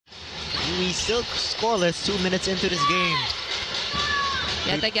still scoreless 2 minutes into this game.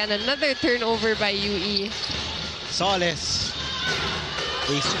 Yet again, another turnover by UE. Solis.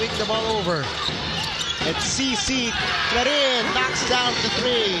 They swing the ball over. It's CC. Clarin knocks down the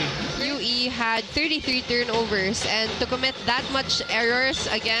 3. UE had 33 turnovers, and to commit that much errors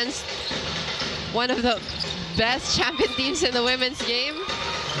against one of the best champion teams in the women's game,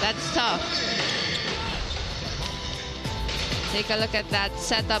 that's tough. Take a look at that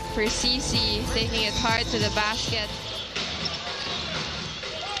setup for CC, taking it hard to the basket.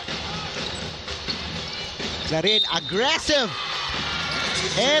 Clarin aggressive.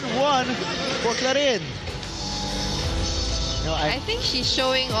 And 1 for Clarin. No, I think she's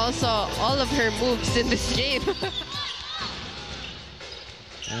showing also all of her moves in this game.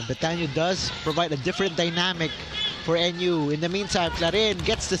 Betano does provide a different dynamic for NU. In the meantime, Clarin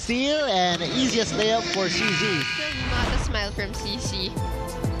gets the steal and easiest layup for CZ. Still not a smile from CC.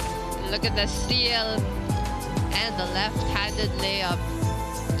 Look at the steal and the left-handed layup.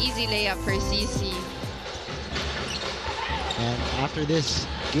 Easy layup for CC. And after this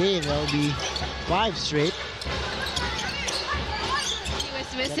game, there will be 5 straight. He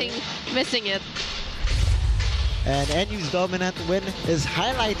was missing it. And NU's dominant win is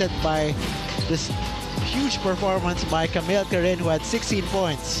highlighted by this huge performance by Camille Clarin, who had 16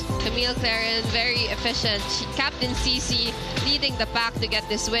 points. Camille Clarin, very efficient. She captained CC, leading the pack to get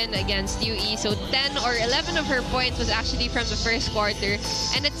this win against UE. So 10 or 11 of her points was actually from the first quarter.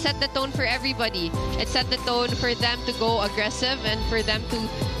 And it set the tone for everybody. It set the tone for them to go aggressive and for them to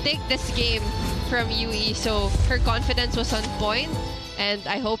take this game from UE. So her confidence was on point. And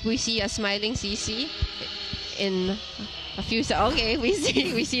I hope we see a smiling CC in a few seconds. Okay, we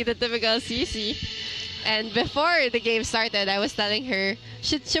see the typical CC. And before the game started, I was telling her,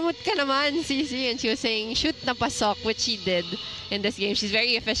 shoot ka naman, CC. And she was saying, shoot na pasok, which she did in this game. She's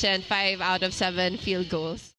very efficient, 5 out of 7 field goals.